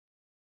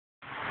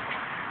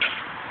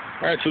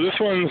Alright, so this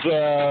one's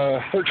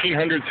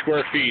 1,300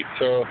 square feet.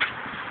 So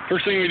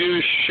first thing we do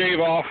is shave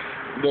off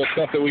the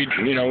stuff that we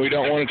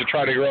don't want it to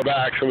try to grow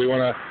back, so we don't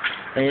want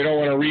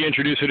to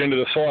reintroduce it into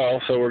the soil,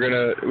 so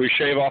we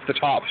shave off the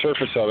top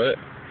surface of it,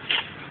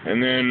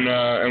 and then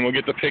we'll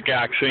get the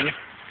pickaxing.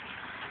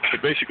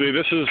 But basically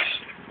this is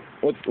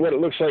what it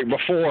looks like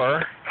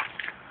before.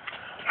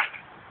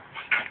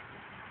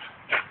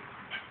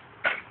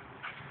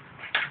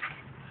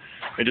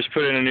 I just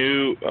put in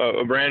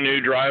a brand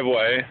new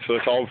driveway, so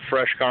it's all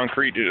fresh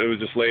concrete. It was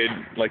just laid,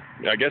 like,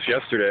 I guess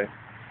yesterday.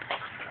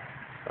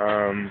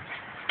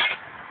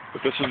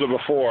 But this is the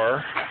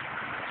before,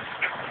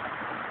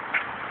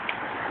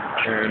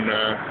 and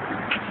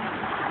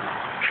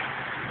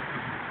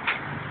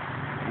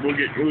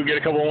we'll get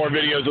a couple more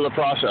videos of the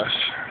process.